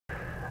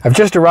I've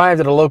just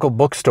arrived at a local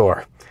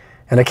bookstore,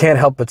 and I can't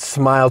help but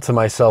smile to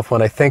myself when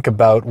I think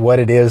about what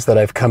it is that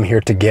I've come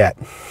here to get.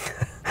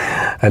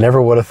 I never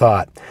would have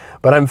thought.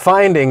 But I'm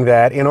finding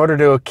that in order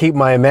to keep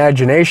my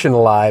imagination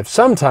alive,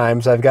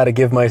 sometimes I've got to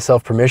give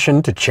myself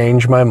permission to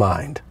change my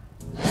mind.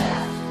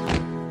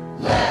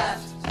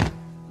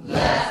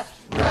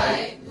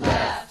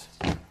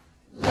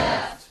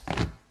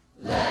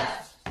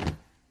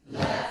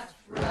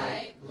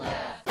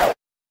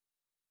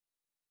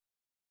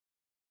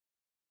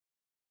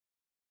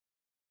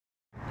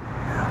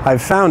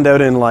 I've found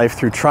out in life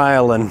through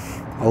trial and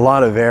a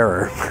lot of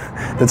error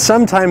that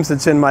sometimes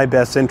it's in my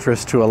best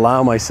interest to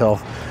allow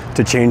myself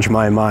to change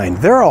my mind.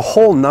 There are a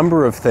whole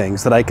number of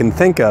things that I can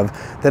think of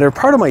that are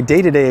part of my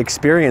day-to-day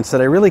experience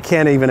that I really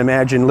can't even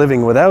imagine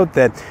living without,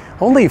 that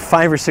only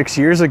 5 or 6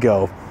 years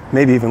ago,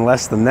 maybe even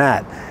less than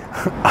that,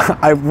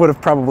 I would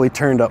have probably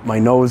turned up my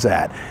nose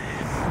at.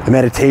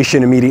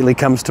 Meditation immediately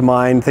comes to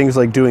mind, things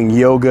like doing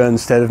yoga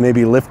instead of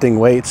maybe lifting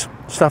weights,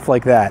 stuff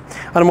like that.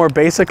 On a more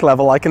basic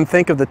level, I can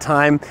think of the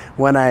time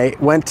when I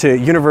went to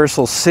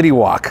Universal City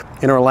Walk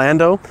in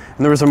Orlando, and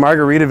there was a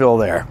Margaritaville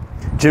there,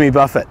 Jimmy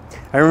Buffett.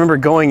 I remember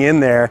going in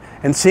there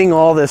and seeing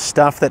all this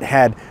stuff that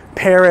had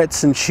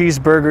parrots and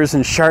cheeseburgers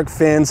and shark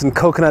fins and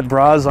coconut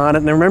bras on it,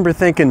 and I remember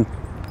thinking,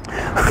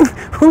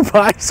 who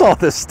buys all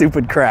this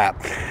stupid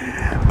crap?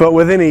 But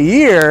within a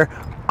year,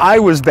 I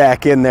was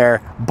back in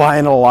there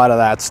buying a lot of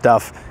that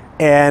stuff,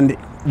 and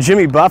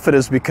Jimmy Buffett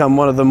has become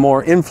one of the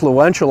more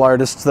influential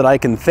artists that I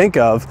can think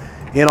of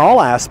in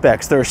all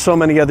aspects. There are so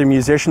many other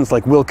musicians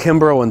like Will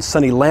Kimbrough and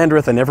Sonny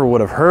Landreth I never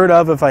would have heard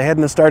of if I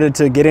hadn't started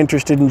to get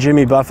interested in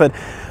Jimmy Buffett.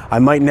 I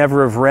might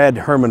never have read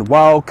Herman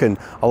Wouk and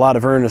a lot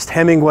of Ernest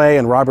Hemingway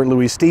and Robert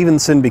Louis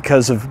Stevenson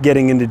because of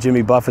getting into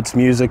Jimmy Buffett's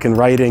music and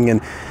writing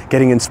and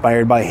getting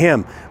inspired by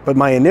him. But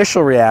my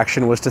initial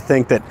reaction was to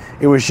think that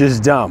it was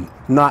just dumb,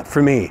 not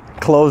for me,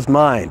 closed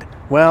mind.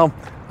 Well,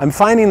 I'm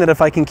finding that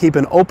if I can keep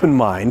an open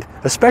mind,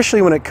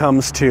 especially when it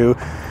comes to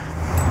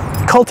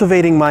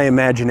cultivating my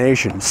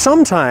imagination,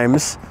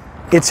 sometimes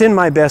it's in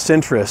my best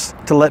interest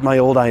to let my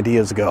old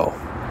ideas go.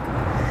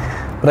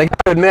 But I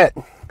gotta admit,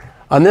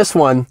 on this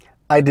one,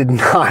 I did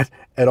not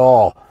at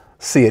all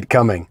see it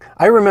coming.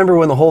 I remember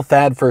when the whole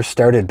fad first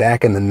started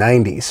back in the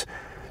 90s.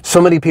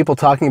 So many people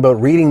talking about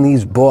reading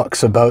these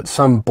books about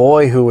some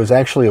boy who was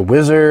actually a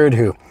wizard,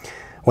 who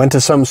went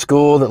to some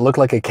school that looked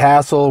like a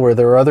castle where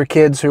there were other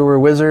kids who were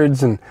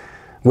wizards and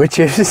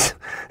witches.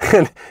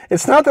 And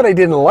it's not that I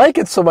didn't like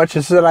it so much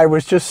as that I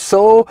was just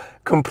so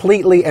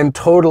completely and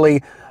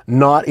totally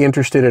not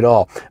interested at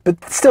all.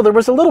 But still, there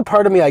was a little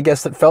part of me, I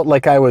guess, that felt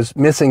like I was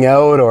missing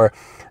out or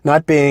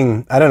not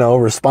being, I don't know,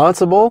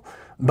 responsible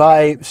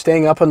by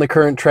staying up on the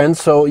current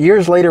trends. So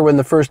years later, when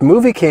the first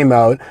movie came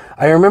out,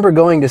 I remember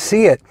going to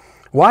see it,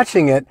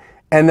 watching it,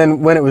 and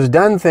then when it was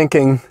done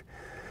thinking,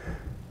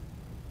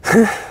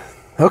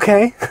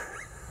 okay,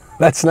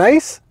 that's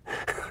nice.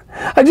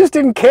 I just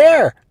didn't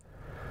care.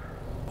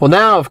 Well,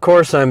 now, of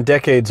course, I'm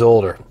decades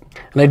older,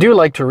 and I do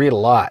like to read a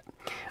lot.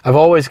 I've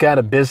always got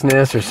a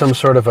business or some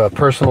sort of a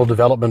personal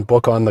development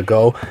book on the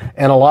go,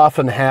 and I'll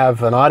often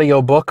have an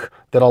audio book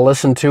that I'll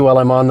listen to while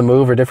I'm on the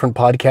move, or different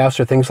podcasts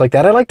or things like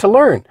that. I like to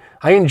learn.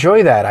 I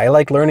enjoy that. I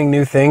like learning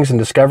new things and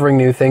discovering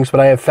new things, but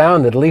I have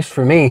found that, at least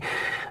for me,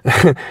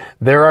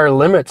 there are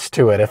limits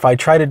to it. If I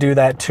try to do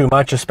that too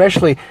much,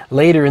 especially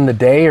later in the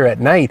day or at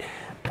night,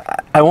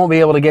 I won't be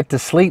able to get to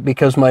sleep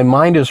because my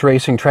mind is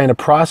racing trying to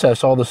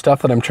process all the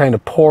stuff that I'm trying to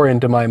pour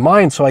into my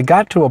mind. So I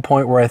got to a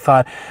point where I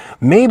thought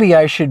maybe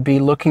I should be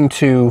looking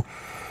to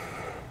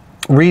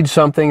read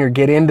something or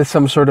get into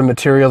some sort of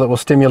material that will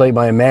stimulate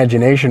my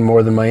imagination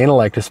more than my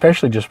intellect,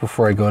 especially just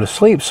before I go to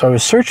sleep. So I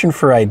was searching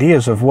for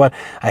ideas of what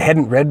I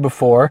hadn't read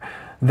before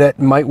that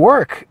might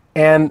work.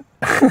 And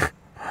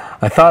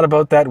I thought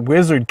about that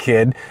wizard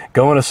kid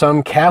going to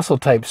some castle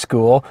type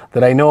school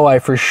that I know I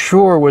for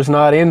sure was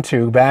not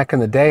into back in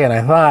the day, and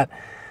I thought,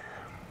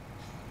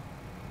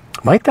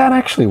 might that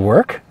actually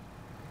work?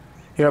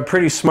 You know, a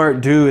pretty smart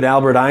dude,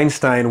 Albert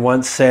Einstein,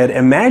 once said,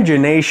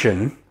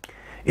 imagination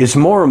is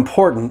more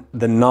important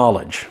than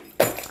knowledge.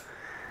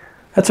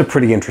 That's a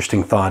pretty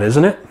interesting thought,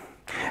 isn't it?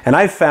 And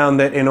I've found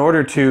that in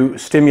order to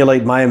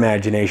stimulate my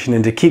imagination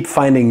and to keep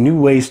finding new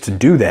ways to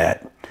do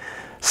that,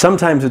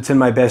 sometimes it's in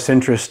my best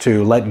interest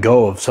to let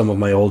go of some of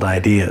my old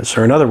ideas,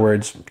 or in other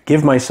words,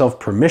 give myself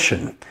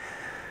permission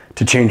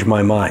to change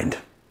my mind.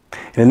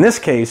 And in this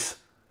case,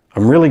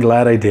 I'm really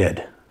glad I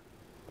did.